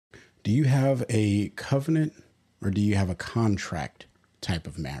Do you have a covenant or do you have a contract type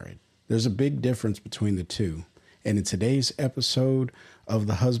of marriage? There's a big difference between the two. And in today's episode of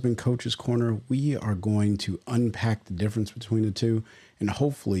the Husband Coach's Corner, we are going to unpack the difference between the two and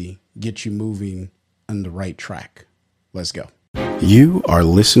hopefully get you moving on the right track. Let's go. You are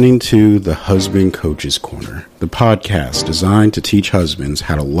listening to the Husband Coach's Corner, the podcast designed to teach husbands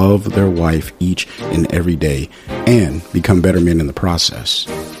how to love their wife each and every day and become better men in the process.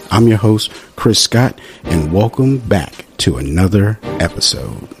 I'm your host, Chris Scott, and welcome back to another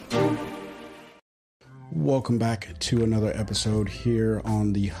episode. Welcome back to another episode here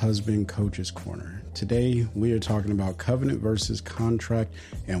on the Husband Coach's Corner. Today, we are talking about covenant versus contract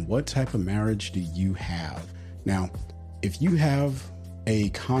and what type of marriage do you have? Now, if you have a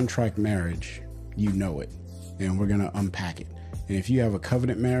contract marriage, you know it, and we're going to unpack it. And if you have a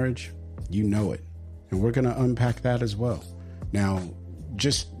covenant marriage, you know it, and we're going to unpack that as well. Now,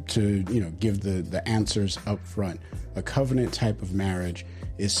 just to, give the answers up front, a covenant type of marriage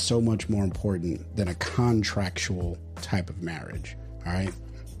is so much more important than a contractual type of marriage. All right.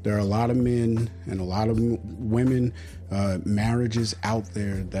 There are a lot of men and a lot of women, marriages out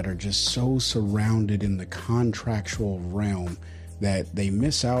there that are just so surrounded in the contractual realm that they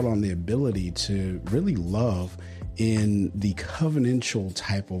miss out on the ability to really love in the covenantal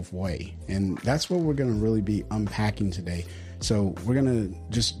type of way. And that's what we're going to really be unpacking today. So we're going to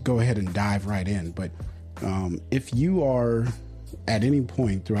just go ahead and dive right in. But if you are at any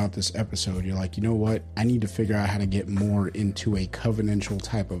point throughout this episode, you're like, you know what, I need to figure out how to get more into a covenantal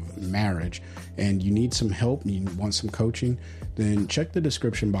type of marriage, and you need some help, and you want some coaching, then check the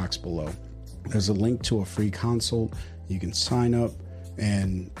description box below. There's a link to a free consult. You can sign up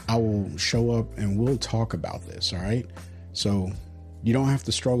and I will show up and we'll talk about this. All right. So you don't have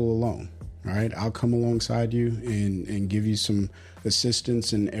to struggle alone. All right. I'll come alongside you and give you some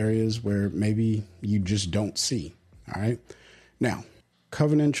assistance in areas where maybe you just don't see. All right. Now,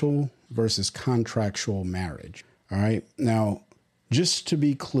 covenantal versus contractual marriage. All right. Now, just to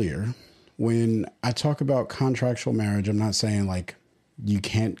be clear, when I talk about contractual marriage, I'm not saying like you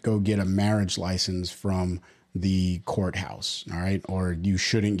can't go get a marriage license from the courthouse. All right. Or you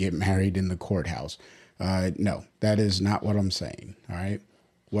shouldn't get married in the courthouse. No, that is not what I'm saying. All right.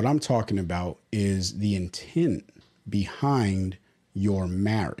 What I'm talking about is the intent behind your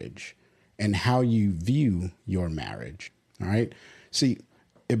marriage and how you view your marriage. All right. See,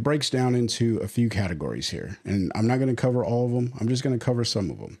 it breaks down into a few categories here, and I'm not going to cover all of them. I'm just going to cover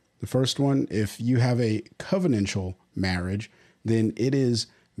some of them. The first one, if you have a covenantal marriage, then it is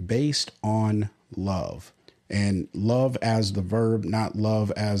based on love, and love as the verb, not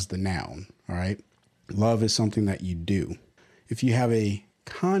love as the noun. All right. Love is something that you do. If you have a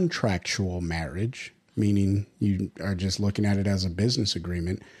contractual marriage, meaning you are just looking at it as a business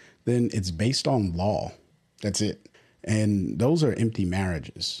agreement, then it's based on law. That's it. And those are empty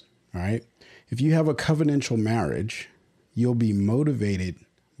marriages. All right. If you have a covenantal marriage, you'll be motivated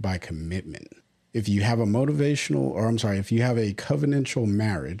by commitment. If you have a if you have a covenantal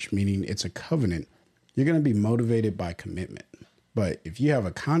marriage, meaning it's a covenant, you're going to be motivated by commitment. But if you have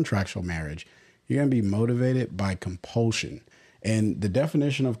a contractual marriage, you're going to be motivated by compulsion. And the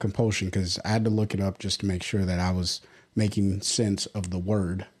definition of compulsion, because I had to look it up just to make sure that I was making sense of the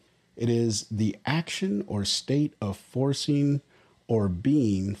word. It is the action or state of forcing or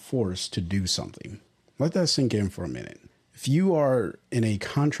being forced to do something. Let that sink in for a minute. If you are in a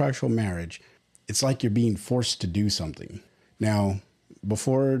contractual marriage, it's like you're being forced to do something. Now,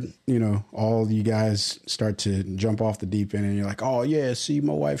 before, all you guys start to jump off the deep end and you're like, oh yeah, see,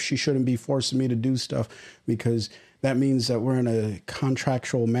 my wife, she shouldn't be forcing me to do stuff because that means that we're in a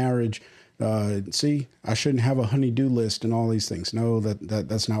contractual marriage. See, I shouldn't have a honey-do list and all these things. No,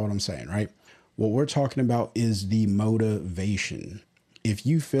 that's not what I'm saying, right? What we're talking about is the motivation. If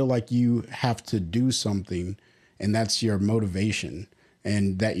you feel like you have to do something and that's your motivation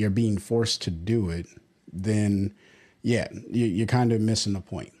and that you're being forced to do it, then yeah, you're kind of missing the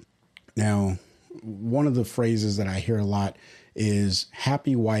point. Now, one of the phrases that I hear a lot is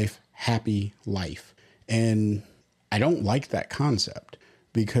happy wife, happy life. And I don't like that concept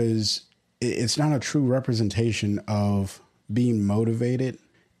because it's not a true representation of being motivated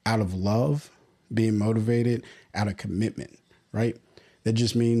out of love, being motivated out of commitment, right? That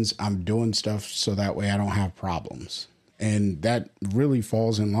just means I'm doing stuff so that way I don't have problems. And that really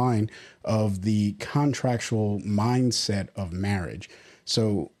falls in line of the contractual mindset of marriage.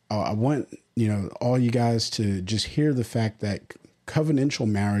 So I want, all you guys to just hear the fact that covenantal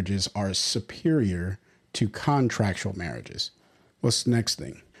marriages are superior to contractual marriages. What's the next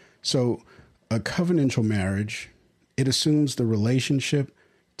thing? So a covenantal marriage, it assumes the relationship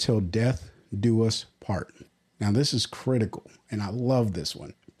till death do us part. Now, this is critical, and I love this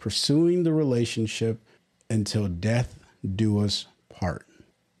one. Pursuing the relationship until death do us part.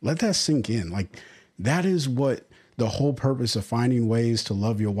 Let that sink in. Like, that is what the whole purpose of finding ways to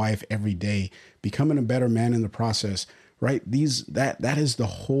love your wife every day, becoming a better man in the process, right? That is the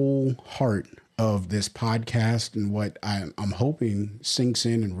whole heart of this podcast, and what I'm hoping sinks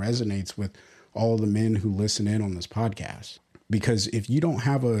in and resonates with all the men who listen in on this podcast. Because if you don't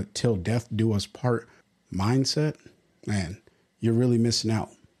have a till death do us part mindset, man, you're really missing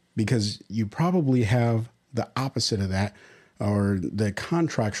out, because you probably have the opposite of that, or the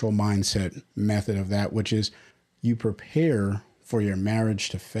contractual mindset method of that, which is you prepare for your marriage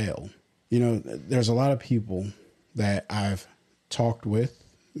to fail. You know, there's a lot of people that I've talked with,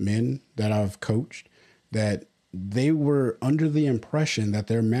 men that I've coached, that they were under the impression that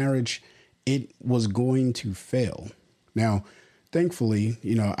their marriage, it was going to fail. Now, thankfully,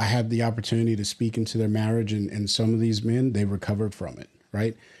 you know, I had the opportunity to speak into their marriage, and some of these men, they recovered from it,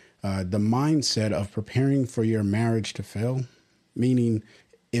 right? The mindset of preparing for your marriage to fail, meaning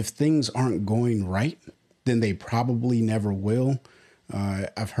if things aren't going right, then they probably never will.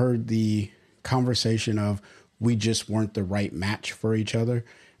 I've heard the conversation of we just weren't the right match for each other.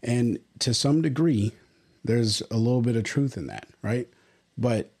 And to some degree, there's a little bit of truth in that, right?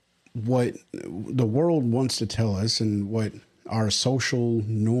 But what the world wants to tell us, and what our social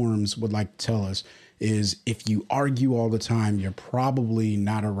norms would like to tell us, is if you argue all the time, you're probably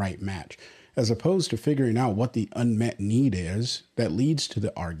not a right match, as opposed to figuring out what the unmet need is that leads to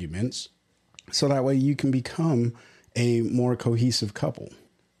the arguments, so that way you can become a more cohesive couple.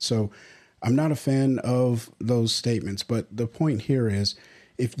 So I'm not a fan of those statements, but the point here is,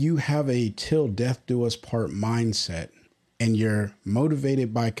 if you have a till death do us part mindset, and you're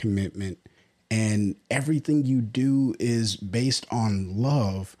motivated by commitment, and everything you do is based on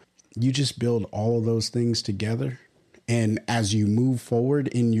love, you just build all of those things together. And as you move forward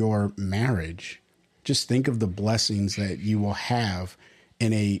in your marriage, just think of the blessings that you will have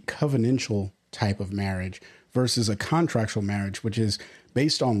in a covenantal type of marriage versus a contractual marriage, which is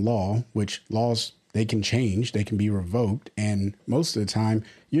based on law, which laws, they can change, they can be revoked. And most of the time,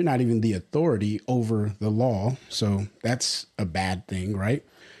 you're not even the authority over the law. So that's a bad thing, right?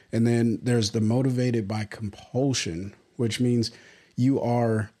 And then there's the motivated by compulsion, which means you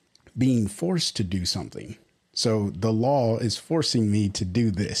are being forced to do something. So the law is forcing me to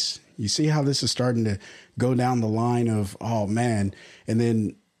do this. You see how this is starting to go down the line of, oh man. And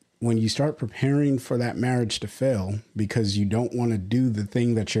then when you start preparing for that marriage to fail because you don't want to do the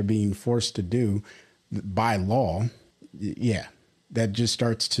thing that you're being forced to do by law, yeah, that just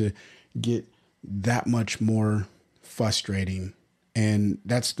starts to get that much more frustrating. And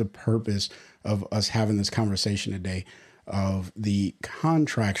that's the purpose of us having this conversation today, of the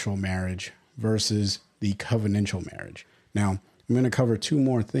contractual marriage versus the covenantal marriage. Now, I'm going to cover two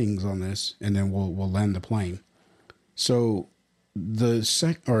more things on this, and then we'll land the plane. So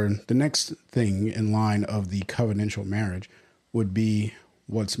the next thing in line of the covenantal marriage would be,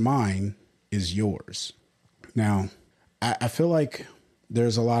 what's mine is yours. Now, I feel like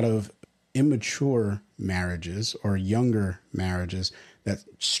there's a lot of immature marriages or younger marriages that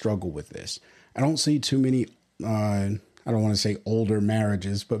struggle with this. I don't see too many, I don't want to say older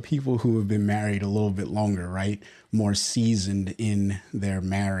marriages, but people who have been married a little bit longer, right? More seasoned in their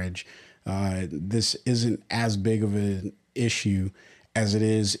marriage. This isn't as big of an issue as it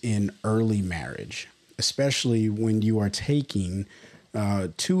is in early marriage, especially when you are taking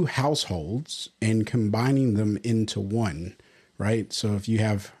two households and combining them into one, right? So if you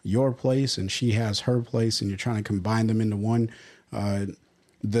have your place and she has her place and you're trying to combine them into one,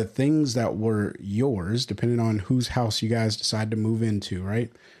 the things that were yours, depending on whose house you guys decide to move into, right?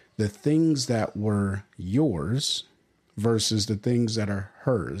 The things that were yours versus the things that are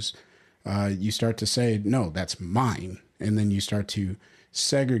hers, you start to say, no, that's mine. And then you start to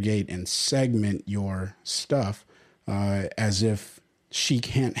segregate and segment your stuff as if she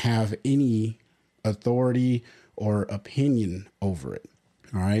can't have any authority or opinion over it.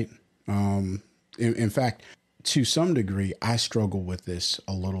 All right. In fact, to some degree, I struggle with this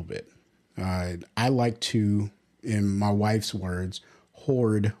a little bit. I like to, in my wife's words,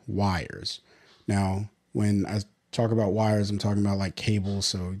 hoard wires. Now, when I talk about wires, I'm talking about like cables,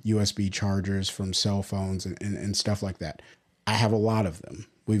 so USB chargers from cell phones and stuff like that. I have a lot of them.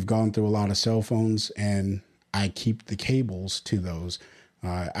 We've gone through a lot of cell phones, and I keep the cables to those.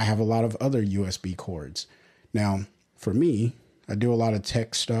 I have a lot of other USB cords. Now, for me, I do a lot of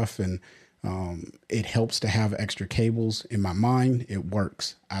tech stuff, and it helps to have extra cables. In my mind, it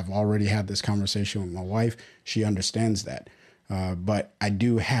works. I've already had this conversation with my wife. She understands that. but I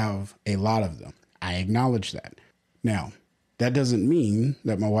do have a lot of them. I acknowledge that. Now, that doesn't mean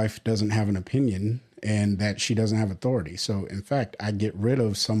that my wife doesn't have an opinion and that she doesn't have authority. So, in fact, I get rid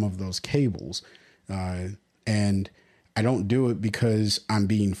of some of those cables, and I don't do it because I'm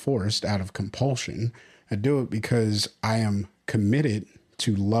being forced out of compulsion. I do it because I am committed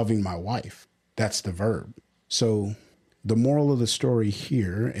to loving my wife. That's the verb. So the moral of the story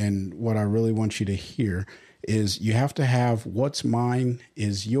here, and what I really want you to hear, is you have to have what's mine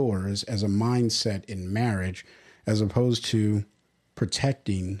is yours as a mindset in marriage, as opposed to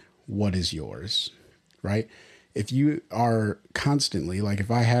protecting what is yours, right? If you are constantly, like if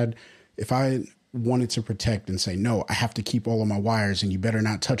I wanted to protect and say, no, I have to keep all of my wires and you better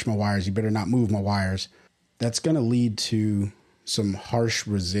not touch my wires, you better not move my wires, that's going to lead to some harsh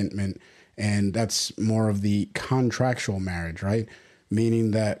resentment. And that's more of the contractual marriage, right?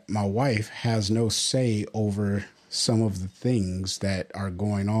 Meaning that my wife has no say over some of the things that are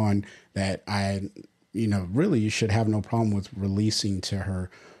going on that I, really should have no problem with releasing to her,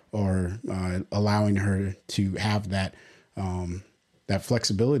 or allowing her to have that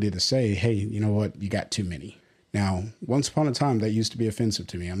flexibility to say, hey, you know what, you got too many. Now, once upon a time, that used to be offensive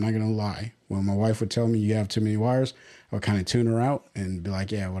to me. I'm not going to lie. When my wife would tell me you have too many wires, I would kind of tune her out and be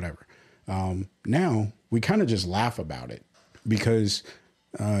like, yeah, whatever. Now we kind of just laugh about it, because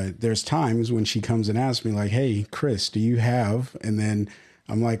there's times when she comes and asks me like, hey, Chris, do you have? And then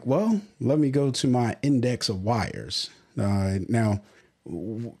I'm like, well, let me go to my index of wires. Now,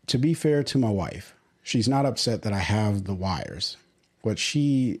 to be fair to my wife, she's not upset that I have the wires. What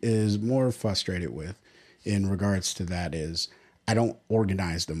she is more frustrated with in regards to that is I don't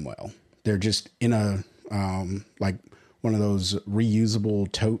organize them well. They're just in a, like one of those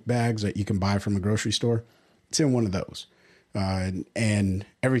reusable tote bags that you can buy from a grocery store. It's in one of those. And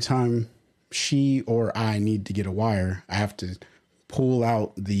every time she or I need to get a wire, I have to pull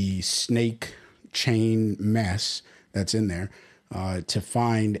out the snake chain mess that's in there to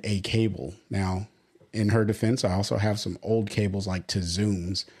find a cable. Now, in her defense, I also have some old cables like to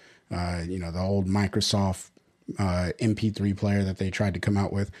Zooms, the old Microsoft MP3 player that they tried to come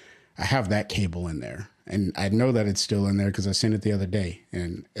out with. I have that cable in there, and I know that it's still in there because I seen it the other day,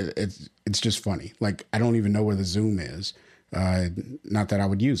 and it's just funny. Like, I don't even know where the Zoom is. Not that I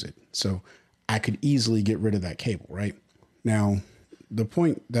would use it. So I could easily get rid of that cable, right? Now, the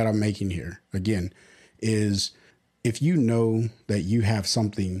point that I'm making here, again, is if you know that you have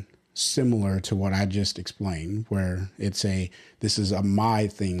something similar to what I just explained, where it's this is a my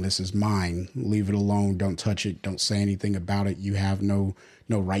thing, this is mine, leave it alone, don't touch it, don't say anything about it, you have no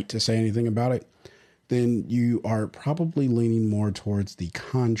right to say anything about it, then you are probably leaning more towards the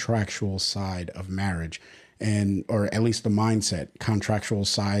contractual side of marriage, or at least the mindset, contractual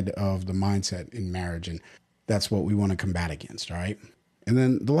side of the mindset in marriage. And that's what we want to combat against. All right. And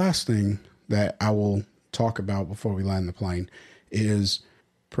then the last thing that I will talk about before we land the plane is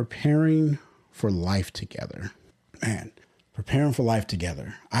preparing for life together. Man, preparing for life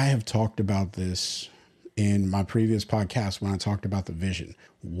together. I have talked about this in my previous podcast when I talked about the vision.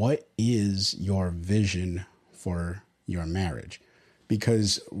 What is your vision for your marriage?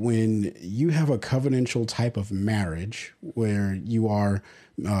 Because when you have a covenantal type of marriage where you are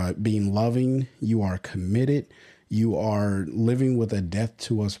being loving, you are committed, you are living with a death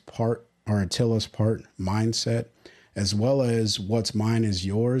to us part or a till us part mindset, as well as what's mine is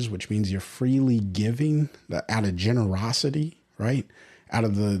yours, which means you're freely giving out of generosity, right? Out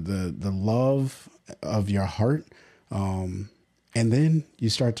of the love of your heart. And then you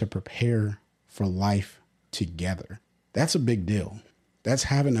start to prepare for life together. That's a big deal. That's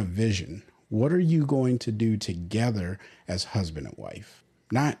having a vision. What are you going to do together as husband and wife?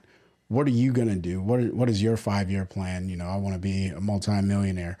 Not what are you going to do? What is your 5-year plan? I want to be a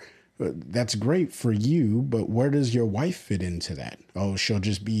multimillionaire. That's great for you, but where does your wife fit into that? Oh, she'll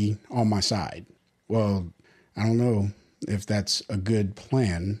just be on my side. Well, I don't know if that's a good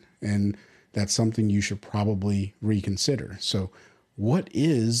plan, and that's something you should probably reconsider. So what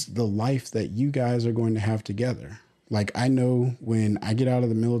is the life that you guys are going to have together? Like, I know when I get out of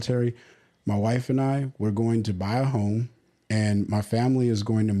the military, my wife and I, we're going to buy a home, and my family is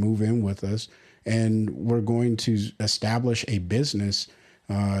going to move in with us, and we're going to establish a business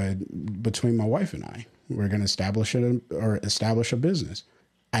between my wife and I. We're going to establish a business.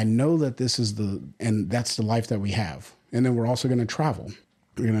 I know that that's the life that we have. And then we're also going to travel.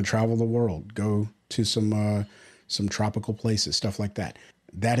 We're going to travel the world, go to some tropical places, stuff like that.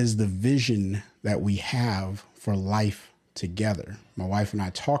 That is the vision that we have for life together. My wife and I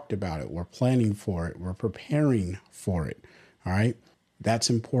talked about it. We're planning for it. We're preparing for it. All right. That's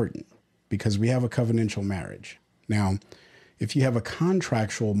important because we have a covenantal marriage. Now, if you have a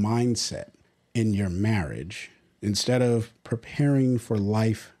contractual mindset in your marriage, instead of preparing for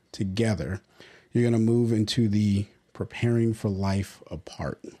life together, you're going to move into the preparing for life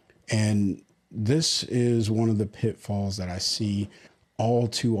apart. And this is one of the pitfalls that I see all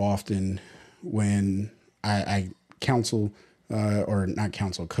too often when I counsel or not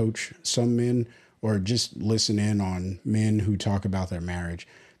counsel, coach some men, or just listen in on men who talk about their marriage.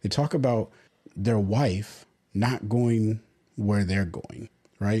 They talk about their wife not going where they're going,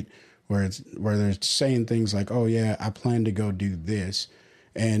 right? Where they're saying things like, oh yeah, I plan to go do this.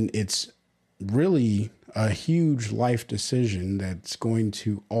 And it's really a huge life decision that's going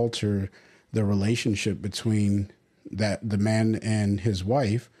to alter the relationship between the man and his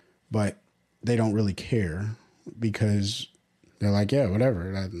wife, but they don't really care because they're like, yeah,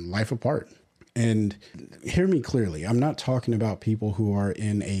 whatever, life apart. And hear me clearly. I'm not talking about people who are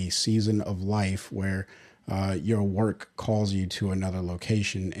in a season of life where your work calls you to another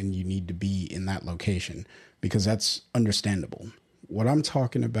location and you need to be in that location, because that's understandable. What I'm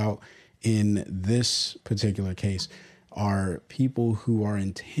talking about in this particular case are people who are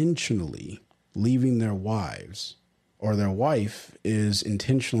intentionally leaving their wives, or their wife is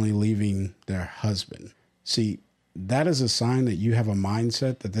intentionally leaving their husband. See, that is a sign that you have a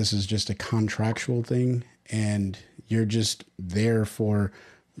mindset that this is just a contractual thing and you're just there for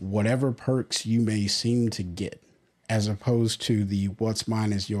whatever perks you may seem to get, as opposed to the what's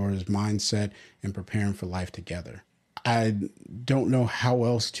mine is yours mindset and preparing for life together. I don't know how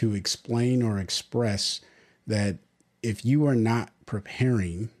else to explain or express that if you are not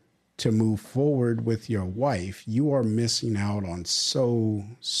preparing to move forward with your wife, you are missing out on so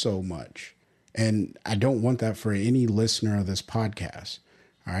much. And I don't want that for any listener of this podcast.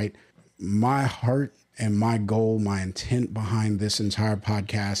 All right. My heart and my goal, my intent behind this entire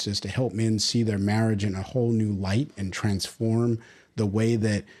podcast is to help men see their marriage in a whole new light and transform the way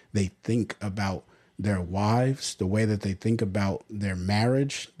that they think about their wives, the way that they think about their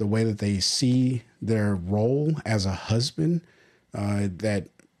marriage, the way that they see their role as a husband, that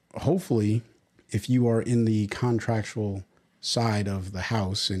hopefully if you are in the contractual side of the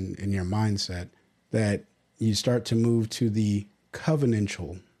house and in your mindset, that you start to move to the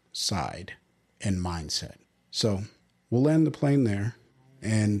covenantal side and mindset. So we'll land the plane there,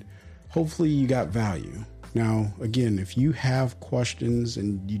 and hopefully you got value. Now, again, if you have questions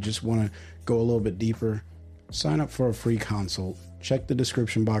and you just want to go a little bit deeper, sign up for a free consult. Check the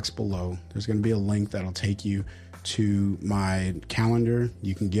description box below. There's going to be a link that'll take you to my calendar.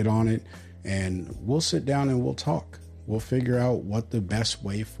 You can get on it and we'll sit down and we'll talk. We'll figure out what the best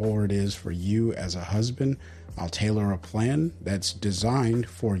way forward is for you as a husband. I'll tailor a plan that's designed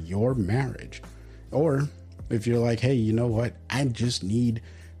for your marriage. Or if you're like, hey, you know what? I just need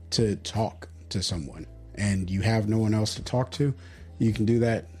to talk to someone and you have no one else to talk to, you can do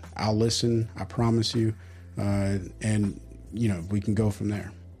that. I'll listen. I promise you. And we can go from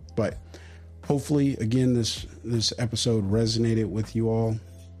there. But hopefully, again, this episode resonated with you all.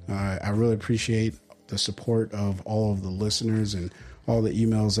 I really appreciate the support of all of the listeners and all the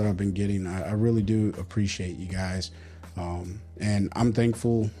emails that I've been getting. I really do appreciate you guys. And I'm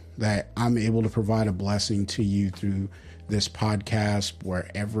thankful that I'm able to provide a blessing to you through this podcast,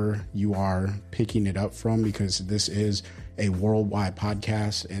 wherever you are picking it up from, because this is a worldwide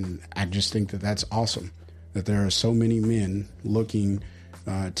podcast. And I just think that that's awesome, that there are so many men looking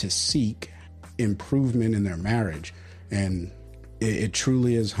to seek improvement in their marriage. And it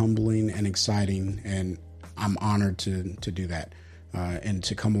truly is humbling and exciting. And I'm honored to do that and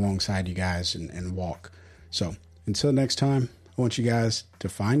to come alongside you guys and walk. So until next time, I want you guys to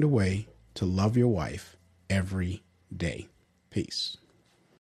find a way to love your wife every day. Peace.